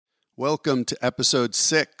Welcome to episode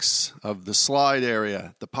 6 of The Slide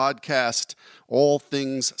Area, the podcast, All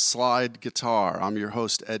Things Slide Guitar. I'm your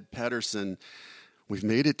host, Ed Pedersen. We've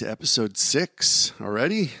made it to episode 6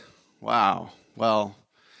 already? Wow. Well,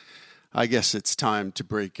 I guess it's time to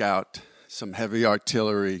break out some heavy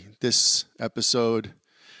artillery. This episode,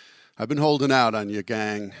 I've been holding out on you,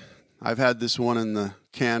 gang. I've had this one in the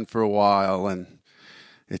can for a while, and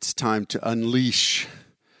it's time to unleash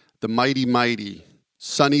the mighty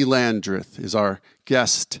Sonny Landreth is our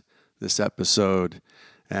guest this episode,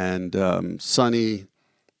 and Sonny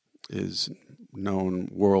is known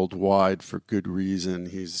worldwide for good reason.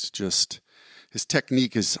 His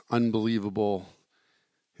technique is unbelievable.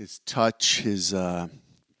 His touch, his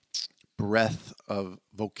breadth of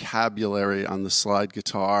vocabulary on the slide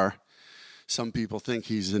guitar. Some people think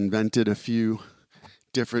he's invented a few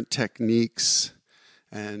different techniques,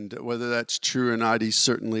 and whether that's true or not, he's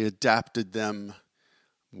certainly adapted them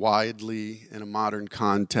widely in a modern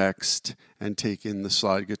context and taken the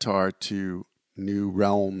slide guitar to new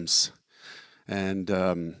realms. And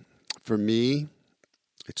for me,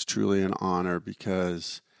 it's truly an honor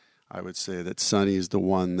because I would say that Sonny is the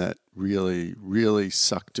one that really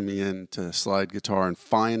sucked me into slide guitar and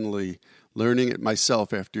finally learning it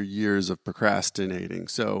myself after years of procrastinating.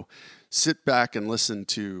 So sit back and listen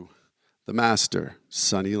to the master,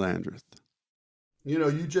 Sonny Landreth. You know,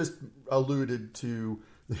 you just alluded to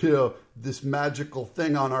this magical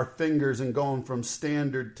thing on our fingers and going from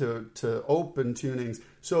standard to open tunings.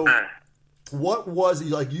 So what was it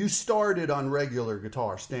like? You started on regular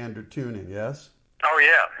guitar, standard tuning, yes? Oh,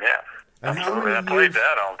 yeah. And absolutely. I played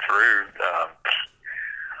that on through.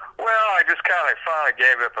 I just kind of finally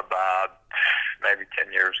gave up about maybe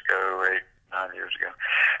 10 years ago, 8, 9 years ago.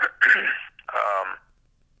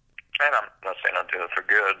 And I'm not saying I'm doing it for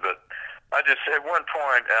good, but I just, at one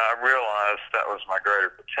point, I realized that was my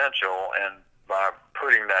greater potential, and by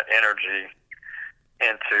putting that energy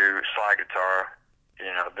into slide guitar,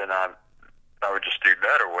 then I would just do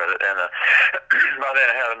better with it. And by then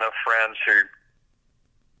I had enough friends who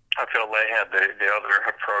I feel they had the other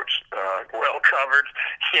approach well covered,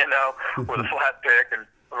 with a flat pick and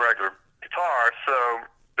a regular guitar. So,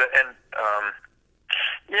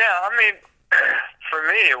 for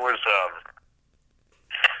me, it was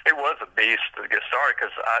a beast to get started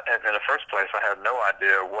because in the first place, I had no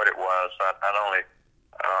idea what it was. I'd only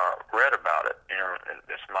read about it.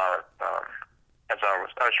 It's my as I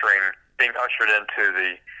was being ushered into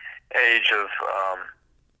the age of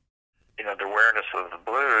the awareness of the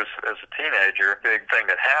blues as a teenager. A big thing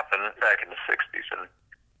that happened back in the '60s, and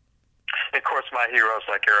of course, my heroes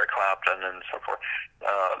like Eric Clapton and so forth.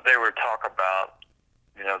 They would talk about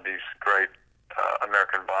these great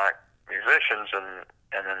American black musicians, and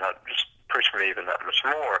then that just pushed me even that much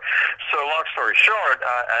more. So long story short,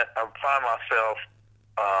 I find myself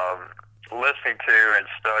listening to and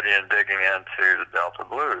studying, digging into the Delta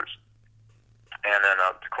blues. And then,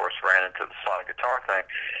 of course, ran into the slide guitar thing.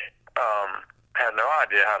 Had no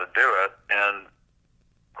idea how to do it. And,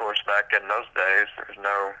 of course, back in those days, there's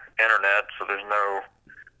no internet, so there's no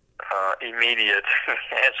immediate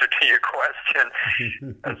answer to your question.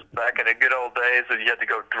 As back in the good old days, you had to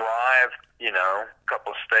go drive, a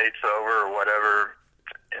couple of states over or whatever,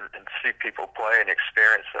 and see people play and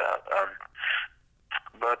experience that.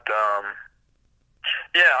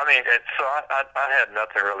 So I had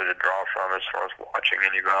nothing really to draw from as far as watching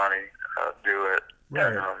anybody do it.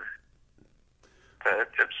 Right. And,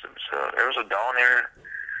 it was a daunting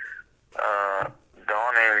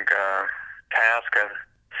task and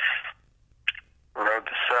road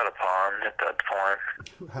to set upon at that point.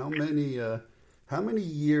 How many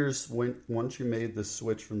years once you made the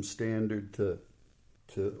switch from standard to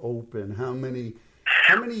open? How many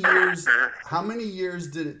years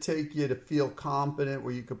did it take you to feel competent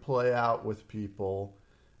where you could play out with people?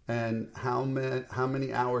 And how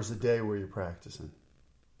many hours a day were you practicing?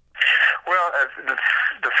 Well,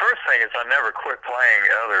 the first thing is I never quit playing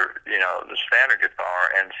the standard guitar.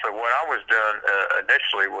 And so what I was doing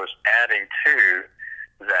initially was adding to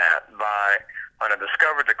that when I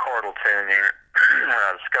discovered the chordal tuning,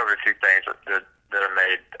 I discovered a few things that have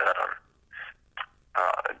made,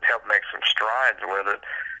 helped make some strides with it.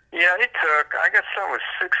 Yeah, it took, I guess I was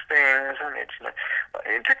 16,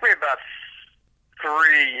 it took me about 3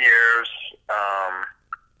 years,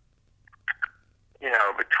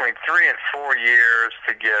 between 3 and 4 years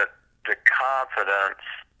to get the confidence.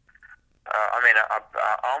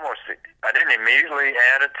 I didn't immediately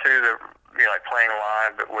add it to the, like playing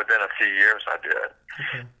live, but within a few years I did.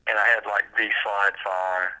 Okay. And I had like the slide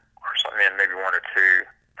song or something, maybe 1 or 2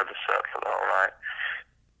 for the set for the whole night.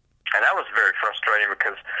 And that was very frustrating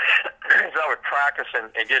because as I would practice and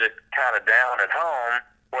get it kind of down at home,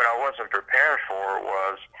 what I wasn't prepared for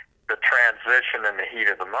was the transition and the heat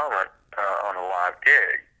of the moment on a live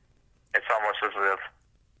gig. It's almost as if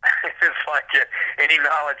it's like any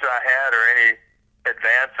knowledge I had or any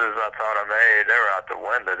advances I thought I made, they were out the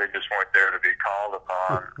window. They just weren't there to be called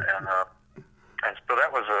upon. And so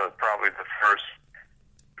that was probably the first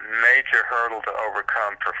major hurdle to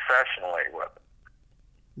overcome professionally with it.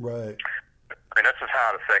 Right. I mean, that's just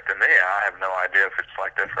how it affected me. I have no idea if it's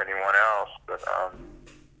like that for anyone else. But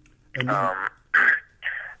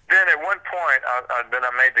then at one point, I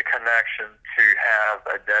made the connection to have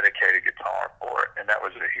a dedicated guitar for it, and that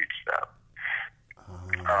was a huge step.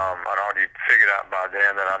 I'd already figured out by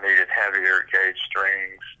then that I needed heavier gauge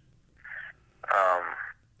strings,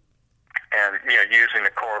 and using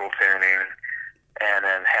the chordal tuning, and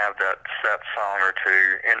then have that set song or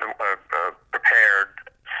two in a prepared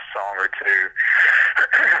song or two,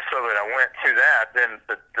 so that I went to that. Then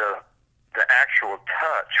the actual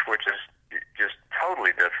touch, which is just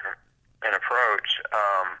totally different in approach,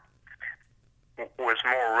 was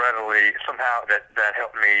more readily somehow that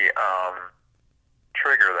helped me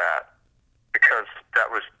trigger that, because that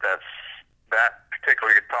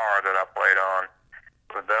particular guitar that I played on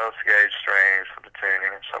with those gauge strings, with the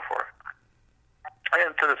tuning and so forth.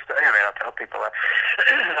 And to this day, I mean, I tell people that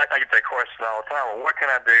I get that question all the time. Well, what can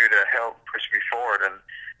I do to help push me forward? And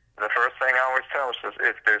the first thing I always tell is,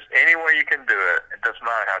 if there's any way you can do it, it doesn't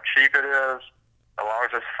matter how cheap it is, as long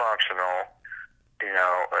as it's functional,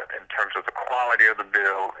 in terms of the quality of the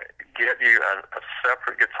build, get you a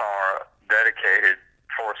separate guitar dedicated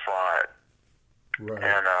for slide. Right.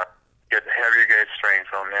 And get heavier gauge strings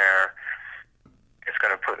on there. It's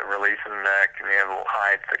going to put a release in the neck and the little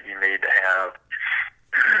height that you need to have.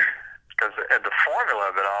 Because the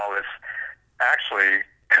formula of it all is actually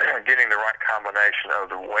getting the right combination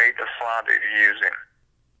of the weight of slide that you're using.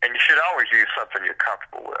 And you should always use something you're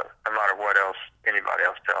comfortable with, no matter what else anybody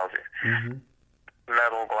else tells you. Mm-hmm.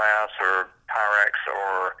 Metal, glass, or Pyrex,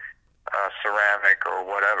 or ceramic, or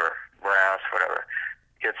whatever, brass, whatever.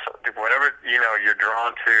 It's whatever you're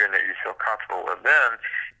drawn to and that you feel comfortable with. Then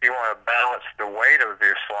you want to balance the weight of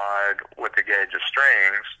your slide with the gauge of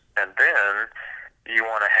strings, and then you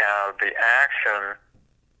want to have the action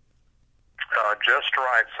just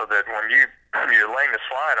right, so that when you're laying the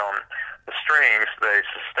slide on the strings, they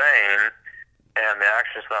sustain, and the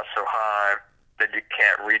action is not so high that you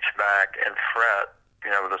can't reach back and fret,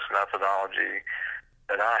 with this methodology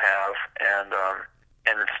that I have, and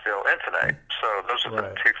it's still intonate. So those are the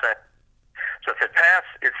two things. So if it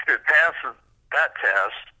passes that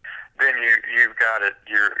test, then you've got it.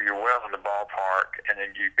 You're well in the ballpark, and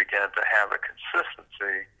then you begin to have a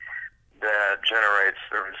consistency that generates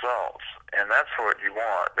the results, and that's what you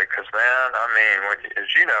want. Because then, as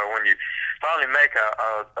you know, when you finally make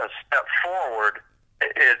a step forward,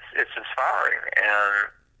 it's inspiring, and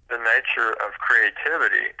the nature of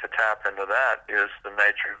creativity, to tap into that, is the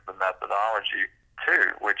nature of the methodology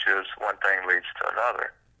too, which is one thing leads to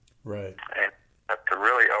another. Right. And to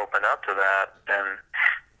really open up to that, then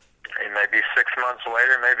it may be 6 months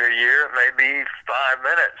later, maybe a year, maybe 5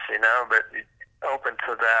 minutes, but open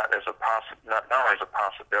to that as not only as a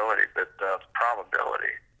possibility, but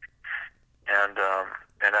probability. And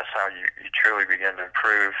that's how you truly begin to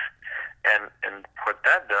improve. And what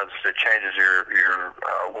that does is it changes your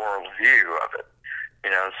world view of it.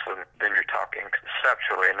 So then you're talking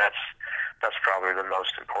conceptually, and that's probably the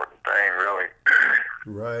most important thing, really.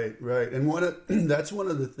 Right. And that's one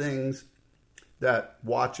of the things that,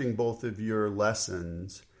 watching both of your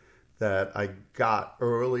lessons, that I got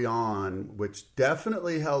early on, which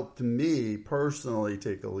definitely helped me personally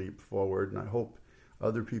take a leap forward, and I hope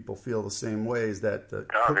other people feel the same way, is that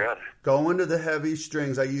go into the heavy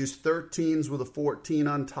strings. I use 13s with a 14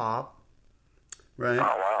 on top, right?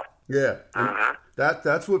 Oh, wow. Yeah. Mm-hmm.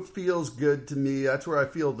 That's what feels good to me. That's where I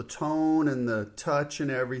feel the tone and the touch and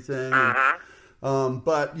everything. Mm-hmm.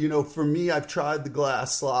 But, for me, I've tried the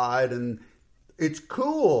glass slide, and it's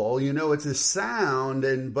cool, it's a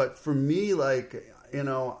sound, but for me, I'm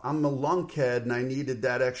a lunkhead, and I needed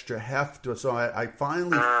that extra heft. So I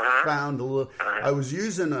finally found a little. I was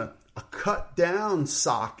using a cut down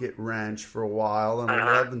socket wrench for a while, an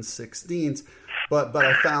 11/16, but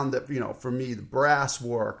I found that for me the brass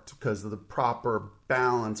worked because of the proper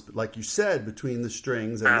balance, like you said, between the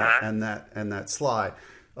strings and that slide.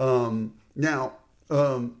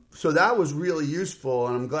 So that was really useful,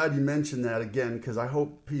 and I'm glad you mentioned that again, because I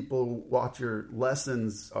hope people who watch your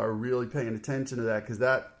lessons are really paying attention to that, because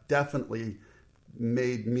that definitely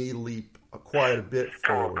made me leap quite a bit Oh,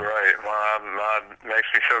 forward. great. Well, makes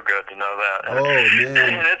me feel good to know that. Oh, man.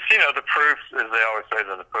 And it's, the proof, as they always say, is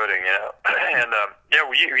in the pudding, And,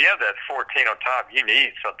 when you have that 14 on top, you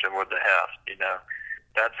need something with the heft,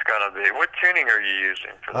 That's going to be... What tuning are you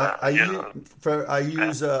using for that? I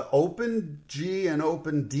use open G and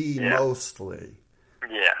open D mostly.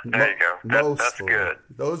 Yeah, there you go. That's good.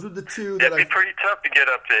 Those are the two It'd be pretty tough to get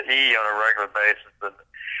up to E on a regular basis,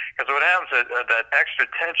 because what happens is that extra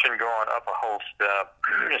tension going up a whole step,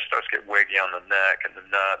 it starts to get wiggy on the neck and the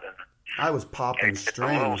nut, and I was popping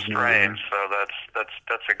strings, a little strange. So that's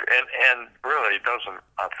and really those are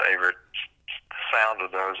my favorite. The sound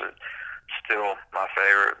of those are still my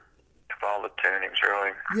favorite of all the tunings,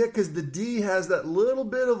 really. Yeah, because the D has that little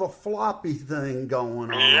bit of a floppy thing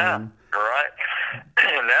going on. Yeah, right.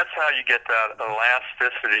 And that's how you get that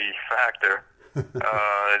elasticity factor.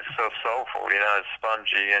 It's so soulful, it's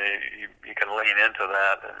spongy, and you can lean into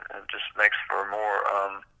that, and it just makes for a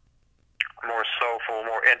more soulful,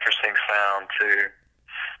 more interesting sound too.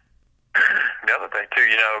 The other thing too,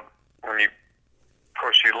 when of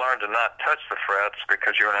course you learn to not touch the frets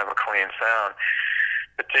because you want to have a clean sound,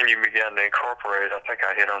 but then you begin to incorporate. I think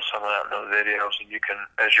I hit on some of that in the videos, and you can,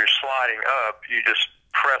 as you're sliding up, you just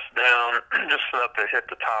press down just enough to hit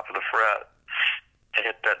the top of the fret. To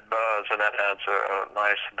hit that buzz, and that adds a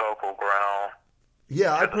nice vocal growl.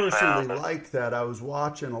 Yeah, I personally like that. I was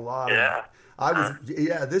watching a lot of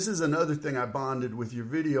it. This is another thing I bonded with your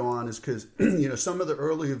video on, is because, some of the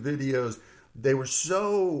earlier videos, they were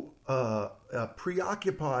so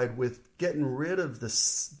preoccupied with getting rid of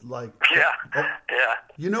this,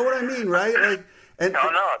 You know what I mean, right?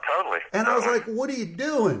 Totally. And I was like, what are you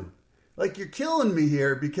doing? Like, you're killing me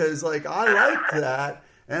here, because, I like that.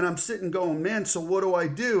 And I'm sitting going, man, so what do I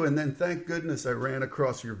do? And then thank goodness I ran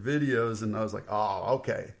across your videos, and I was like, oh,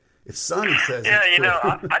 okay. If Sonny says I did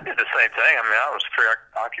the same thing. I was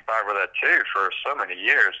preoccupied with that too for so many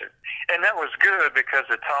years. And that was good because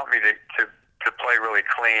it taught me to play really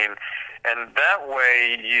clean. And that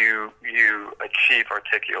way you achieve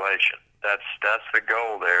articulation. That's the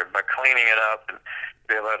goal there, by cleaning it up and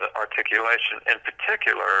be able to articulation, in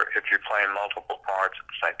particular if you're playing multiple parts at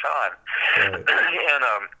the same time. Right. And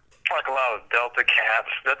like a lot of Delta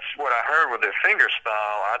cats, that's what I heard with their finger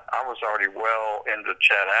style. I was already well into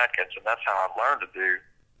Chet Atkins, and that's how I learned to do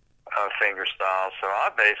finger style. So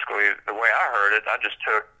I basically, the way I heard it, I just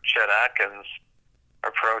took Chet Atkins'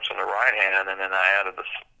 approach on the right hand, and then I added the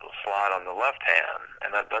slide on the left hand,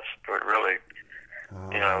 and that's what really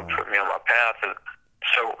put me on my path. And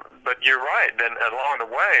so, but you're right. Then along the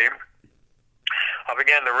way, I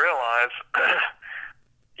began to realize,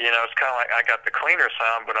 it's kind of like I got the cleaner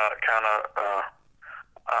sound, but I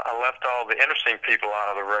left all the interesting people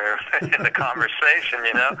out of the room in the conversation,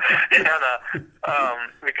 and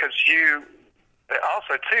because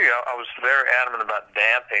also too, I was very adamant about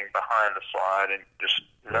damping behind the slide and just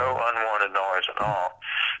no unwanted noise at all.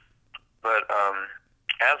 But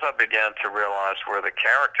as I began to realize where the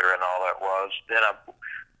character and all that was, then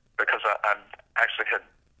because I actually had,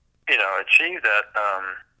 achieved that,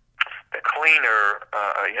 the cleaner,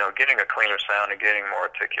 getting a cleaner sound and getting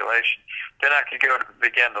more articulation, then I could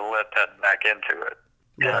begin to let that back into it.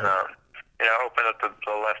 Right. And, open up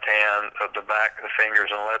the left hand, the back of the fingers,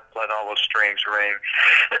 and let all those strings ring.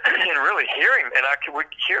 And really hearing, and would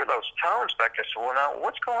hear those tones back there. So, well, now,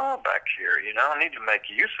 what's going on back here? I need to make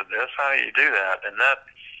use of this. How do you do that? And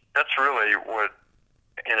that's really what,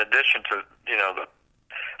 in addition to, the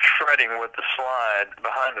fretting with the slide,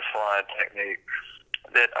 behind the slide technique,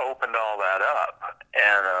 that opened all that up.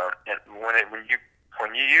 And when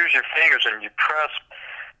you use your fingers and you press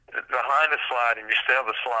behind the slide and you still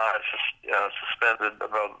have the slide suspended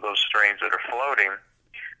above those strings that are floating,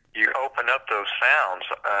 you open up those sounds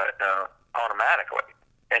automatically.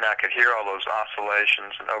 And I could hear all those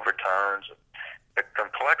oscillations and overtones, and the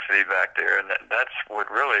complexity back there. And that's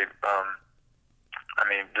what really,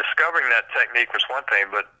 discovering that technique was one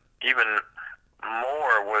thing, but even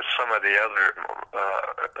more was some of the other,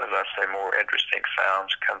 as I say, more interesting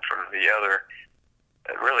sounds come from the other.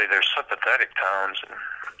 Really, they're sympathetic tones, and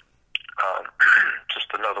just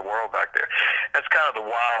another world back there. That's kind of the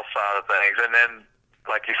wild side of things. And then,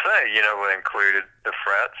 like you say, it included the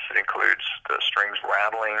frets, it includes the strings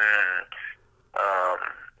rattling, and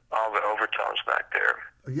all the overtones back there.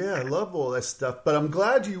 Yeah, I love all that stuff. But I'm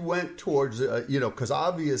glad you went towards, because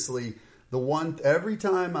obviously every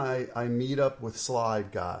time I meet up with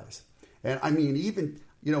slide guys, and even,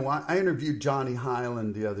 I interviewed Johnny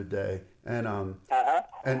Hyland the other day, and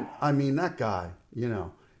that guy, he's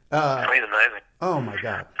amazing. Oh my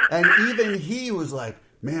God. And even he was like,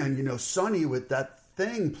 man, Sonny with that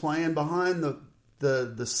thing playing behind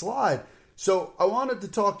the slide. So I wanted to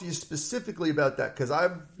talk to you specifically about that because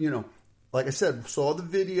I've, like I said, saw the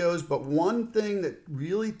videos, but one thing that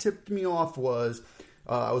really tipped me off was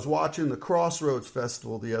I was watching the Crossroads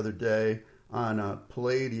Festival the other day on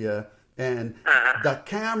Palladia, and the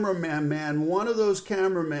cameraman, one of those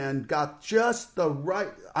cameramen got just the right,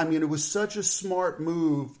 it was such a smart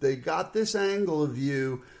move. They got this angle of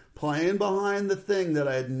you playing behind the thing that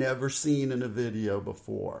I had never seen in a video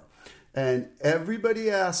before. And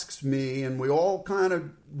everybody asks me, and we all kind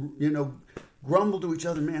of, grumble to each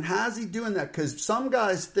other, man, how's he doing that? Because some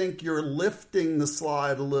guys think you're lifting the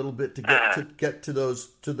slide a little bit to get to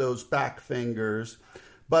those back fingers.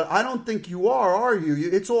 But I don't think you are you?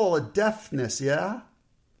 It's all a deftness, yeah?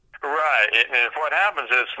 Right. And what happens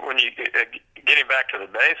is when you, getting back to the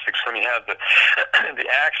basics, when you have the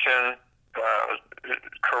action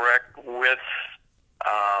correct with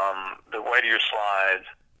the weight of your slide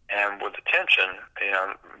and with the tension,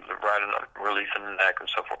 right in the relief in the neck and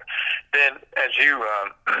so forth, then as you,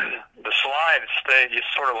 the slide stays, it's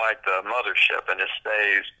sort of like the mothership, and it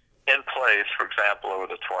stays in place, for example, over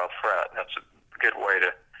the 12th fret. That's a good way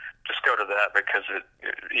to just go to that because it's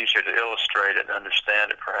easier to illustrate it and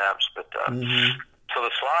understand it perhaps. But so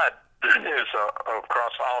the slide is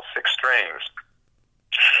across all 6 strings.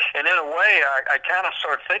 And in a way, I kind of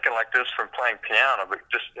started thinking like this from playing piano, but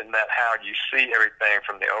just in that how you see everything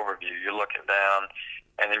from the overview. You're looking down,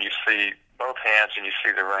 and then you see both hands, and you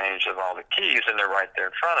see the range of all the keys, and they're right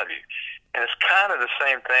there in front of you. And it's kind of the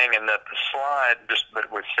same thing in that the slide,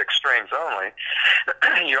 but with 6 strings only,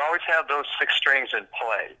 you always have those 6 strings in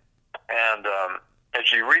play. And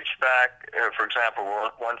as you reach back, for example,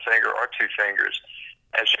 one finger or 2 fingers,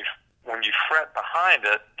 when you fret behind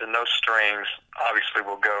it, then those strings obviously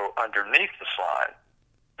will go underneath the slide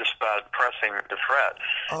just by pressing the fret.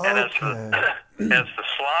 Okay. And as the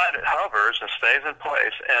slide hovers and stays in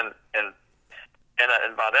place, and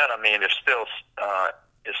by that I mean it's still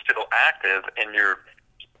active, and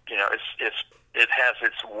it has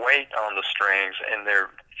its weight on the strings, and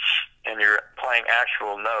you're playing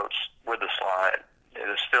actual notes with the slide. It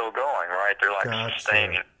is still going, right? They're like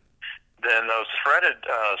sustaining. Then those fretted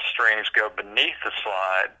strings go beneath the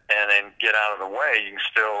slide and then get out of the way. You can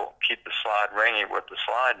still keep the slide ringing with the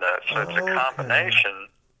slide notes. So it's a combination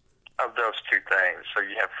of those 2 things. So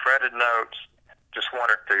you have fretted notes, just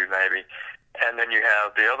 1 or 2 maybe, and then you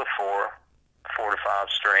have the other 4 to 5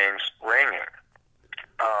 strings ringing.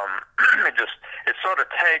 It sort of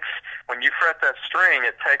takes, when you fret that string,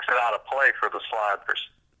 it takes it out of play for the slide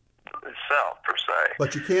itself, per se.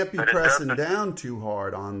 But you can't be pressing down too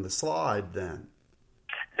hard on the slide then.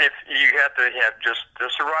 If you have to have just the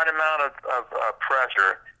right amount of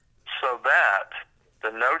pressure so that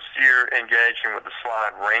the notes you're engaging with the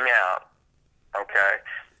slide ring out, okay,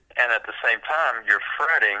 and at the same time you're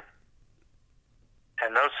fretting,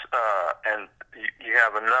 and those and you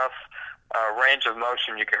have enough range of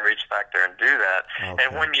motion you can reach back there and do that. Okay.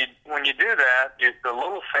 And when you do that, the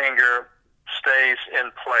little finger stays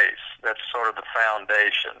in place. That's sort of the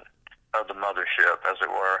foundation of the mothership, as it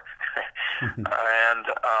were. And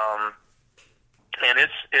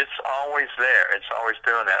it's always there. It's always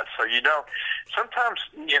doing that. So you don't. Sometimes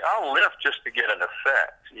I'll lift just to get an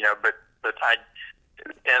effect, but I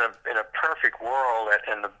in a perfect world,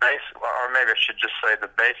 and the basic, or maybe I should just say the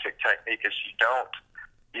basic technique is you don't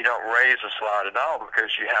raise the slide at all because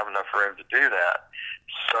you have enough room to do that.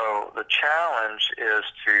 So the challenge is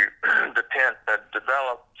to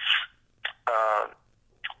develop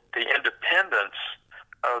the independence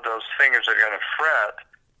of those fingers that are going to fret,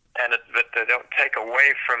 and that they don't take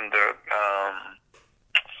away from the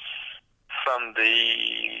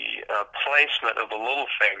placement of the little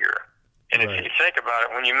finger. And right. If you think about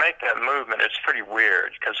it, when you make that movement, it's pretty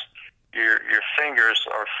weird because your fingers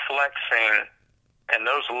are flexing, and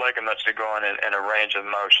those ligaments are going in a range of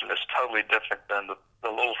motion that's totally different than the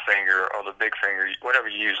little finger or the big finger, whatever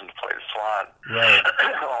you're using to play the slide right.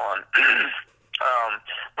 on.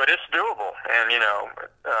 But it's doable, and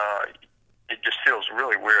it just feels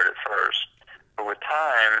really weird at first. But with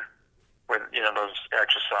time, when those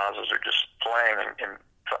exercises are just playing and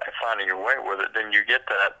finding your way with it, then you get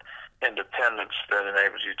that independence that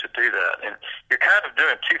enables you to do that. And you're kind of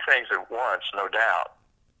doing 2 things at once, no doubt.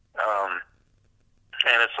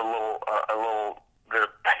 And it's a little bit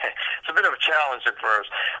it's a bit of a challenge at first,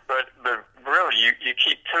 but really you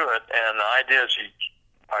keep to it, and the idea is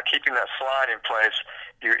by keeping that slide in place,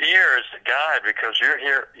 your ear is the guide because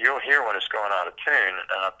you'll hear when it's going out of tune and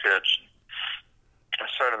out of pitch. A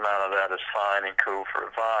certain amount of that is fine and cool for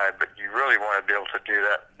a vibe, but you really want to be able to do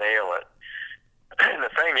that and nail it. And the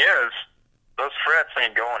thing is, those frets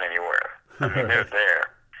ain't going anywhere. I mean, they're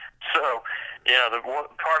there. So, you know,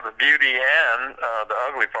 part of the beauty and the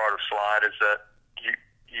ugly part of slide is that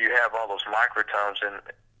you have all those microtones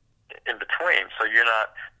in between, so you're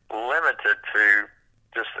not limited to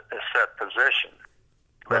just a set position.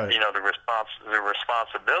 But Right. you know, the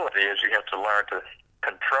responsibility is you have to learn to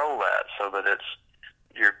control that so that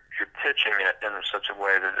you're pitching it in such a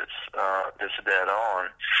way that it's dead on.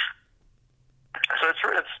 So it's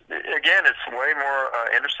way more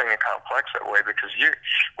interesting and complex that way, because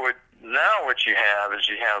what you have is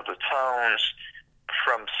you have the tones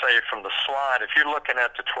from the slide. If you're looking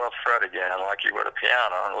at the 12th fret again, like you would a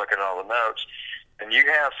piano, and looking at all the notes, and you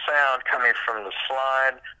have sound coming from the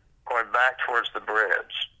slide going back towards the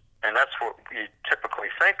bridge, and that's what you typically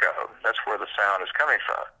think of. That's where the sound is coming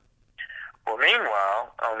from. Well,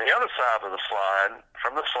 meanwhile, on the other side of the slide,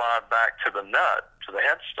 from the slide back to the nut, to the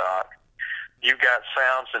headstock, you've got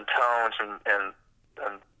sounds and tones and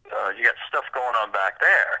you got stuff going on back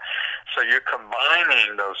there. So you're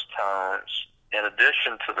combining those tones in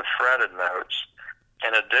addition to the fretted notes,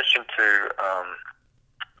 in addition to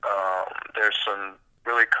there's some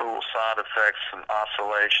really cool side effects and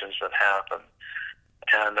oscillations that happen,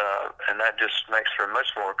 and that just makes for a much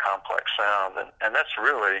more complex sound, and that's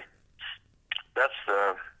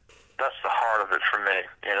the heart of it for me.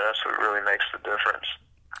 You know, that's what really makes the difference.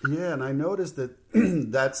 Yeah, and I noticed that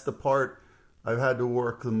that's the part I've had to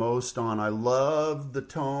work the most on. I love the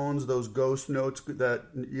tones, those ghost notes that,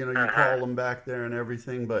 you know, you call them back there and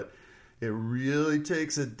everything, but it really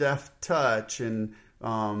takes a deft touch. And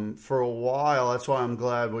for a while, that's why I'm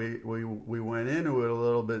glad we went into it a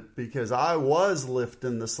little bit, because I was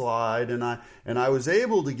lifting the slide and I was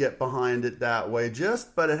able to get behind it that way,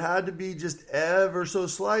 but it had to be just ever so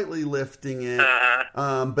slightly lifting it.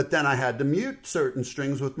 But then I had to mute certain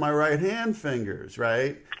strings with my right hand fingers,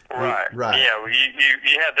 right? Right. Yeah, well,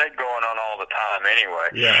 you had that going on all the time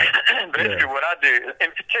anyway. Yeah. Basically, what I do,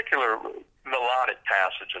 in particular, melodic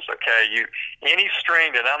passages. Okay, any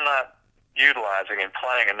string that I'm not utilizing and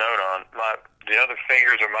playing a note on, the other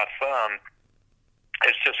fingers or my thumb,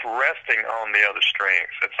 it's just resting on the other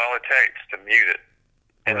strings. That's all it takes to mute it,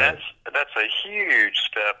 and right. that's a huge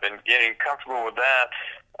step in getting comfortable with that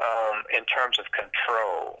in terms of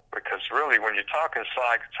control. Because really, when you're talking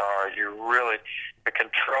slide guitar, the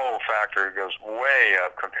control factor goes way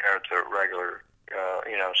up compared to regular,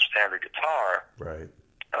 standard guitar. Right.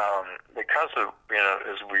 Because of,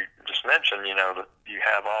 as we just mentioned, you have you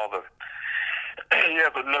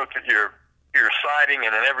have the note that you're siding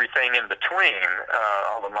and then everything in between,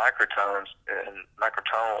 all the microtones and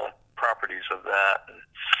microtonal properties of that. And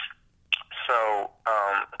so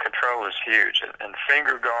control is huge, and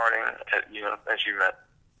finger guarding, as you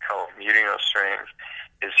call it, muting those strings,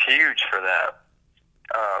 is huge for that.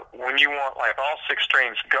 When you want like all six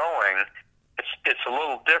strings going, it's a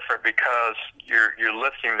little different, because you're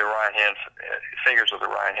lifting the right hand fingers of the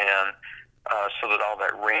right hand so that all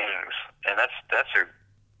that rings, and that's a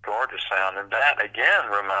gorgeous sound. And that again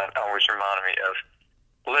always reminded me of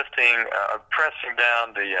lifting, pressing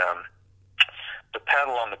down the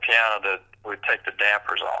pedal on the piano that would take the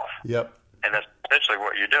dampers off. Yep. And that's essentially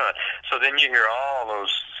what you're doing. So then you hear all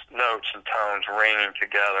those notes and tones ringing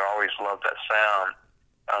together. I always loved that sound.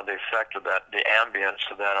 The effect of that, the ambience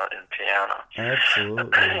of that in piano. Absolutely.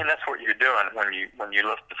 And that's what you're doing when you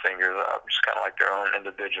lift the fingers up. It's kind of like their own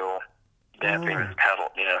individual damping pedal.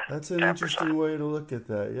 That's an interesting way to look at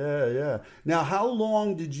that. Yeah. Now, how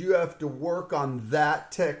long did you have to work on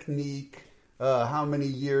that technique? How many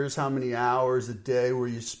years, how many hours a day were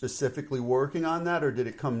you specifically working on that, or did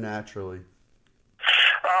it come naturally?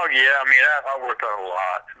 Oh yeah, I mean I worked on it a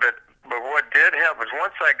lot, but what did help was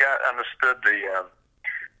once I understood the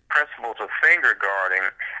principles of finger guarding.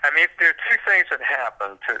 I mean, there are two things that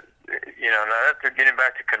happen to, now after getting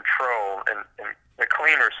back to control and the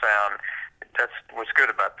cleaner sound. That's what's good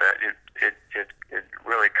about that. It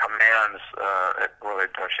really commands,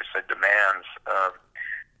 demands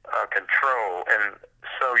control. And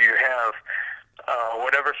so you have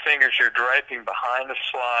whatever fingers you're draping behind the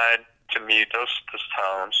slide to mute those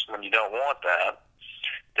tones when you don't want that.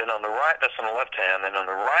 Then on the right, that's on the left hand. Then on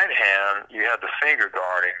the right hand, you have the finger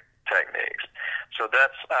guarding techniques. So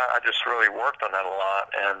that's I just really worked on that a lot.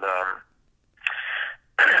 And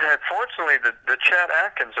fortunately, the Chet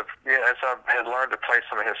Atkins, as I had learned to play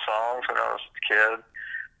some of his songs when I was a kid,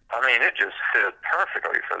 I mean, it just fit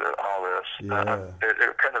perfectly for all this. Yeah.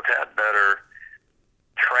 It couldn't have had better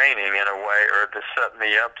training in a way, or to set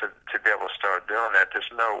me up to be able to start doing that.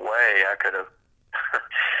 There's no way I could have,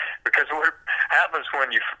 because happens when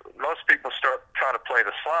most people start trying to play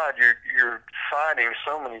the slide. You're fighting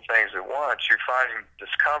so many things at once. You're fighting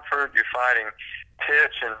discomfort. You're fighting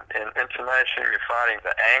pitch and intonation. You're fighting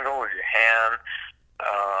the angle of your hand.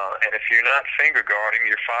 And if you're not finger guarding,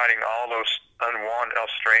 you're fighting all those unwanted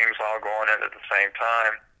strings all going in at the same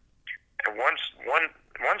time. And one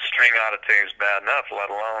string out of tune is bad enough, let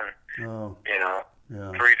alone,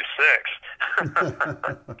 3 to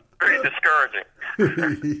 6. Pretty discouraging.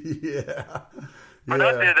 Yeah. But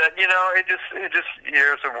I did that, it just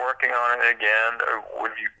years of working on it again.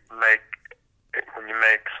 When you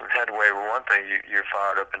make some headway with one thing, you're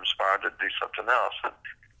fired up and inspired to do something else.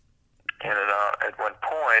 And at one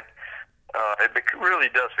point, it really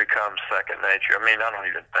does become second nature. I mean, I don't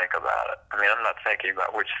even think about it. I mean, I'm not thinking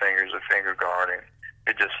about which fingers are finger guarding.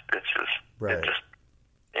 It's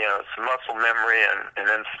muscle memory and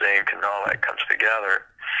instinct and all that comes together.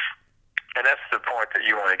 And that's the point that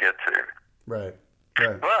you want to get to. Right.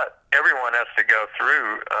 But everyone has to go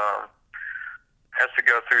through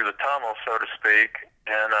the tunnel, so to speak,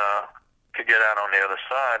 and to get out on the other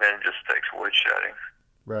side, and it just takes woodshedding.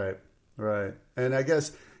 Right. And I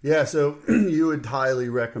guess, so you would highly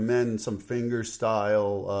recommend some finger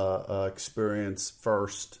style experience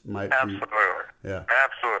first. Absolutely. Yeah.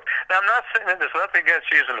 Absolutely. Now, I'm not saying that there's nothing against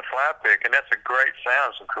using a flat pick, and that's a great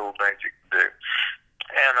sound, some cool things you can do.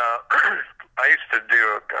 And I used to do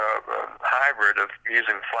a hybrid of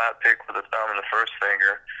using flat pick with the thumb and the first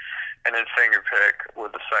finger, and then finger pick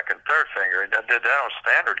with the second, third finger. And I did that on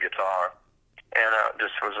standard guitar, and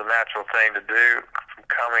this was a natural thing to do,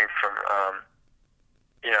 coming from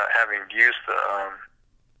having used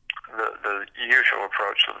the usual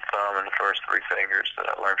approach to the thumb and the first three fingers that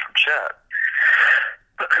I learned from Chet.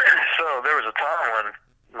 So there was a time when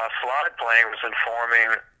my slide playing was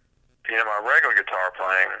informing my regular guitar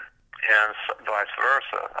playing, and vice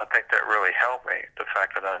versa. I think that really helped me, the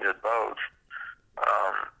fact that I did both.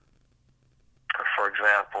 For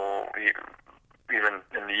example, even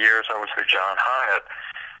in the years I was with John Hyatt,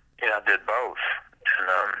 I did both. And,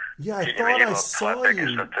 I thought I saw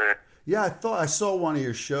you. Yeah, I thought I saw one of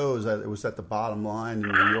your shows. It was at the Bottom Line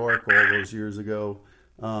in New York all those years ago.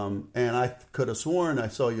 And I could have sworn I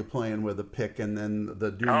saw you playing with a pick and then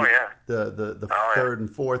the third and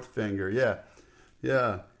fourth finger.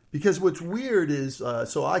 Yeah. Because what's weird is,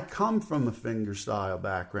 so I come from a finger style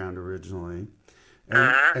background originally,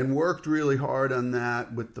 and worked really hard on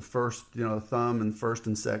that with the first, thumb and first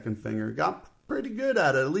and second finger. Got pretty good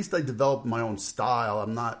at it. At least I developed my own style.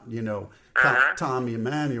 I'm not, Tommy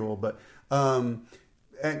Emmanuel, but and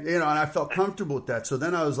I felt comfortable with that. So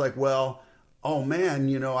then I was like, well, oh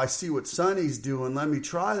man, I see what Sonny's doing. Let me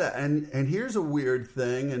try that. And here's a weird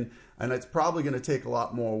thing, and it's probably going to take a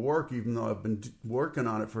lot more work, even though I've been working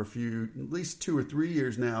on it for at least 2 or 3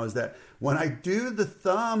 years now, is that when I do the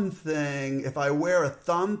thumb thing, if I wear a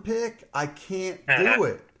thumb pick, I can't do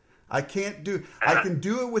it. I can do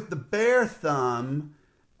it with the bare thumb,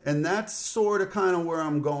 and that's sort of kind of where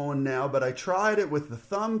I'm going now, but I tried it with the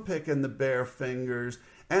thumb pick and the bare fingers,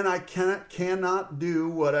 and I cannot do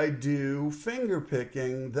what I do finger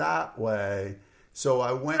picking that way. So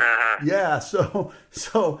I went,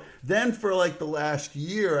 so then for like the last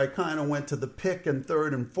year, I kind of went to the pick and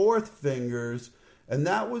third and fourth fingers, and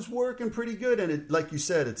that was working pretty good. And it, like you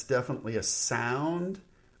said, it's definitely a sound.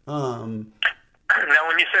 Now,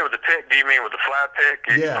 when you say with the pick, do you mean with the flat pick?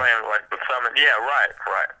 You're playing like with thumb? Yeah,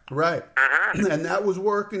 right. And that was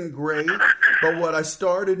working great. But what I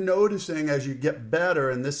started noticing as you get better,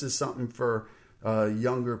 and this is something for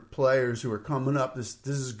younger players who are coming up, this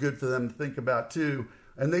is good for them to think about too.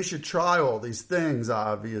 And they should try all these things,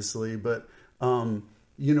 obviously. But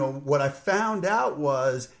what I found out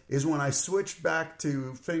is when I switched back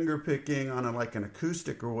to finger picking on an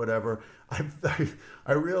acoustic or whatever,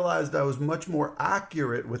 I realized I was much more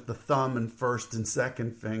accurate with the thumb and first and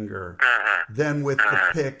second finger than with the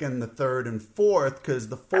pick and the third and fourth, because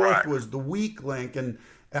the fourth was the weak link, and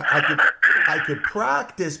I could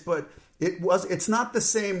practice, but it's not the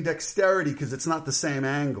same dexterity because it's not the same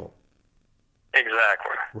angle.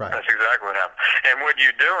 Exactly. Right. That's exactly what happened. And what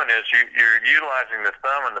you're doing is you're utilizing the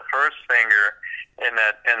thumb and the first finger in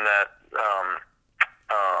that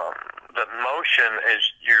the motion is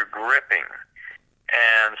you're gripping,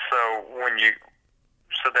 and so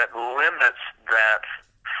so that limits that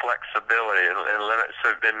flexibility.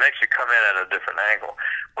 So it makes you come in at a different angle.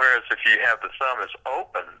 Whereas if you have the thumb is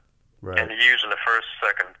open and you're using the first,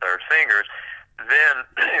 second, third fingers, then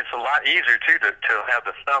it's a lot easier to have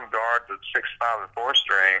the thumb guard the 6, 5, and 4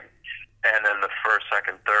 string, and then the first,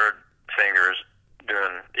 second, third fingers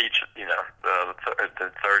doing each,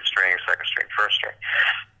 the third string, second string, first string.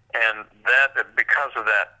 And that, because of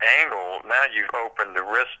that angle, now you've opened the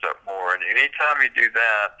wrist up more. And anytime you do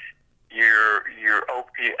that, you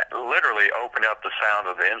literally open up the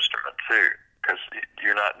sound of the instrument too, because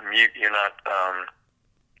you're not mute. You're not.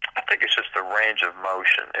 I think it's just the range of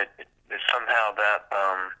motion. It's somehow that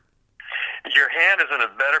your hand is in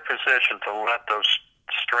a better position to let those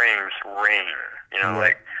strings ring.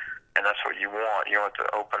 And that's what you want. You want to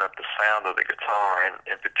open up the sound of the guitar, and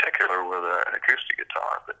in particular with an acoustic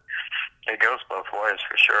guitar. But it goes both ways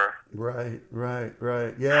for sure. Right.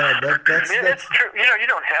 Yeah, that's it's true. You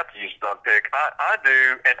don't have to use thumb pick. I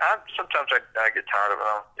do, and sometimes I get tired of it.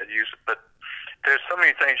 I don't use it, but there's so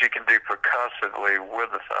many things you can do percussively with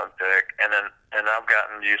the thumb pick, and I've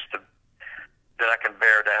gotten used to that I can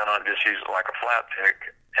bear down on just use it like a flat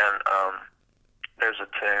pick. And there's a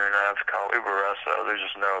tune I've called Uberesso. There's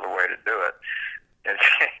just no other way to do it.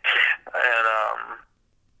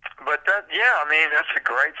 But that's a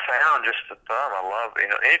great sound, just the thumb. I love it.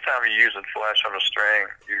 Anytime you're using flesh on a string,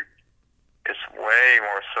 it's way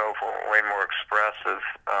more soulful, way more expressive.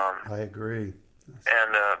 I agree.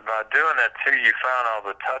 And by doing that too, you find all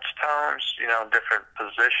the touch tones, different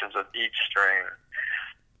positions of each string.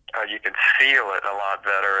 You can feel it a lot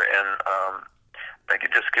better, and I think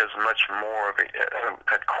it just gives much more of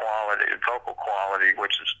a quality, vocal quality,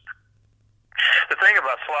 which is the thing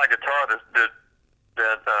about slide guitar that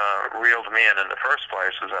reeled me in the first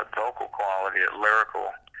place was that vocal quality, that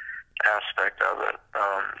lyrical aspect of it.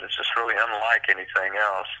 It's just really unlike anything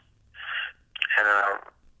else. And I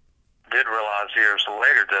did realize years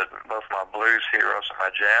later that both my blues heroes and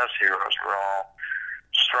my jazz heroes were all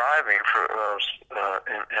striving for those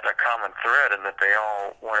in a common thread, and that they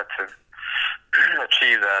all wanted to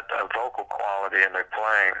achieve that vocal quality in their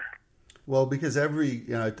playing. Well, because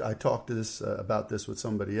I talked to about this with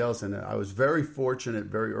somebody else, and I was very fortunate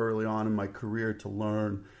very early on in my career to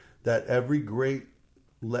learn that every great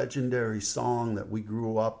legendary song that we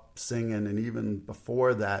grew up singing, and even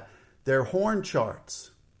before that, they're horn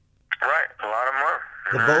charts. Right, a lot of them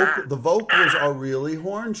are. The vocals are really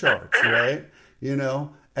horn charts, right?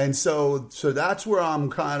 And so that's where I'm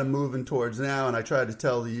kind of moving towards now. And I tried to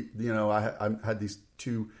tell I had these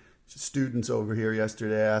two students over here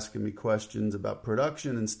yesterday asking me questions about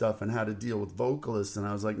production and stuff and how to deal with vocalists. And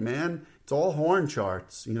I was like, man, it's all horn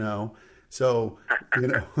charts, So,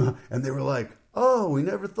 and they were like, oh, we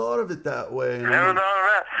never thought of it that way. And never thought of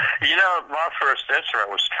that. My first instrument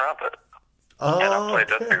was trumpet. And I played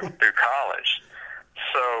that through college.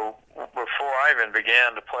 So before I even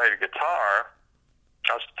began to play the guitar,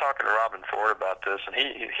 I was talking to Robin Ford about this, and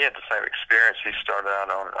he had the same experience. He started out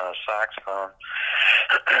on saxophone,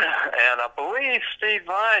 and I believe Steve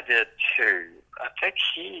Vai did too. I think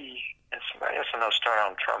he and somebody else I know started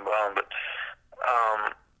on trombone, but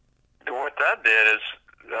what that did is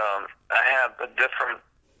I had a different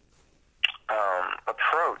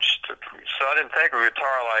approach to. So I didn't think of a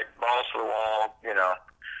guitar like balls to the wall,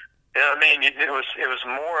 It was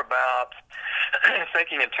more about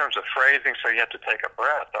thinking in terms of phrasing, so you have to take a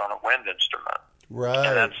breath on a wind instrument. Right.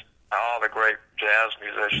 And that's all the great jazz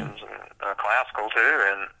musicians and classical too.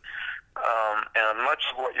 And much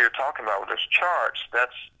of what you're talking about with those charts,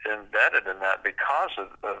 that's embedded in that because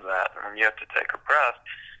of that. When you have to take a breath,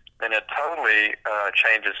 then it totally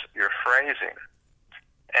changes your phrasing.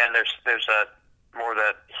 And there's that more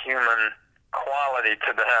that human quality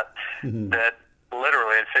to that that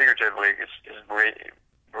literally and figuratively is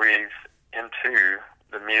breathed into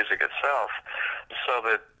the music itself, so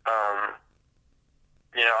that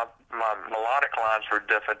my melodic lines were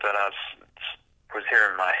different than I was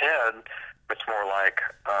hearing in my head. It's more like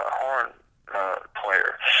a horn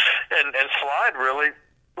player, and slide really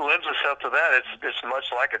lends itself to that. It's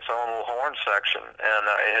much like its own little horn section, and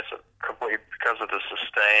it's a complete because of the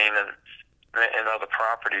sustain and other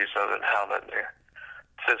properties of it, how the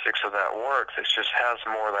physics of that works. It just has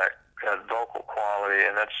more of that vocal quality,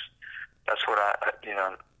 and that's what I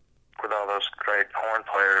with all those great horn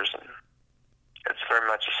players, and it's very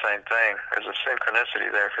much the same thing. There's a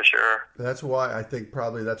synchronicity there for sure. That's why I think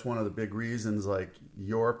probably that's one of the big reasons, like,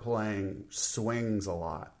 your playing swings a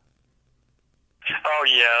lot. Oh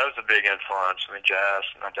yeah, that was a big influence. I mean, jazz,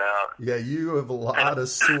 no doubt. Yeah, you have a lot of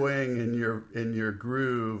swing in your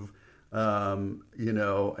groove,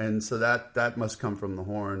 and so that must come from the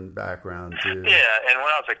horn background too. Yeah, and when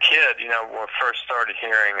I was a kid, when I first started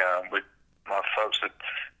hearing with my folks that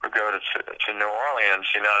would go to New Orleans,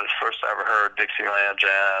 the first I ever heard Dixieland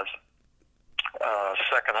jazz,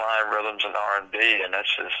 second line rhythms and R&B, and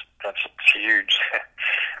that's a huge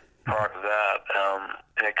part of that,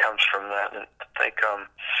 and it comes from that. And I think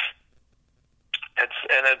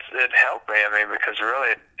it helped me. I mean, because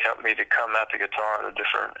really it helped me to come at the guitar in a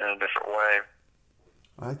different way.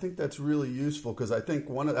 I think that's really useful because I think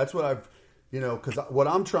that's what I've, because what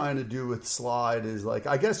I'm trying to do with slide is like,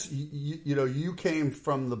 I guess you came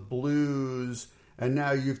from the blues and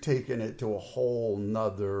now you've taken it to a whole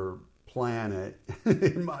nother planet,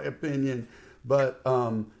 in my opinion. But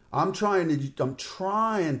I'm trying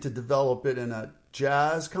to develop it in a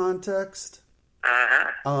jazz context.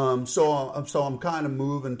 So I'm kind of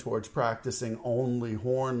moving towards practicing only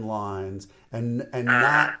horn lines and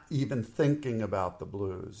not even thinking about the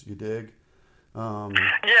blues. You dig? Yeah,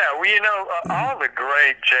 well, all the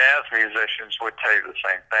great jazz musicians would tell you the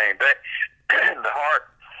same thing. The heart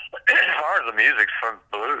of the music's from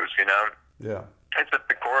blues. Yeah, it's at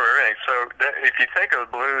the core of everything. So if you think of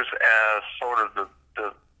the blues as sort of the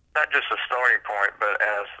not just a starting point, but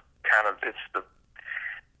as kind of it's the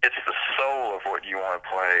soul of what you want to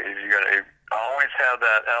play. You're going to always have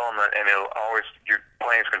that element, and your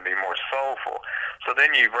playing's going to be more soulful. So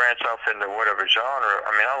then you branch off into whatever genre.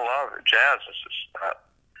 I mean, I love it. Jazz is just, I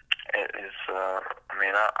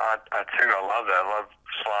too, I love that. I love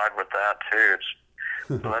slide with that too.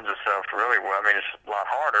 It lends itself really well. I mean, it's a lot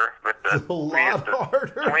harder, but the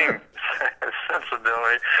swing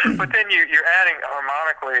sensibility. But then you're adding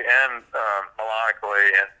harmonically and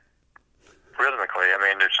melodically and rhythmically. I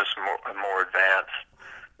mean, it's just more advanced.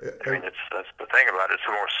 I mean, that's the thing about it. It's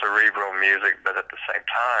more cerebral music, but at the same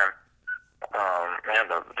time,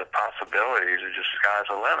 the possibilities are just sky's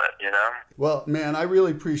the limit, Well, man, I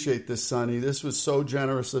really appreciate this, Sonny. This was so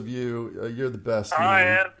generous of you. You're the best. All right,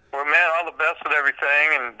 Ed. Well, man, all the best with everything,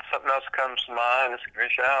 and if something else comes to mind, just give me a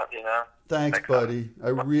shout, Thanks, buddy. I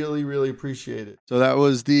really, really appreciate it. So that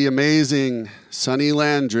was the amazing Sonny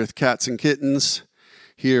Landreth, Cats and Kittens,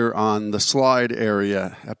 here on the Slide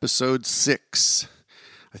Area, episode 6.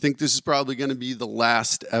 I think this is probably going to be the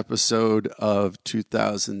last episode of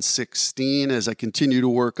 2016 as I continue to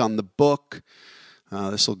work on the book.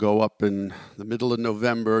 This will go up in the middle of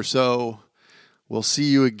November or so. We'll see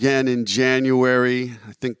you again in January.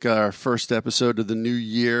 I think our first episode of the new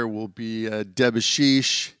year will be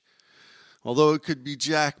Debashish. Although it could be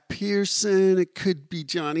Jack Pearson, it could be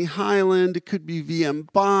Johnny Highland, it could be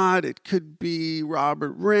VM Bott, it could be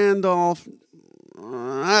Robert Randolph.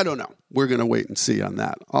 I don't know. We're going to wait and see on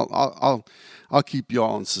that. I'll keep you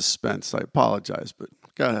all in suspense. I apologize, but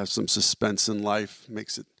gotta have some suspense in life.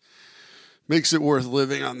 Makes it worth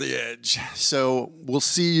living on the edge. So we'll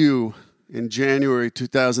see you in January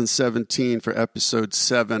 2017 for episode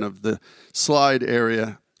 7 of the Slide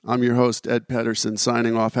Area. I'm your host, Ed Pedersen,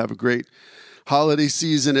 signing off. Have a great holiday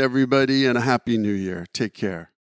season, everybody, and a happy new year. Take care.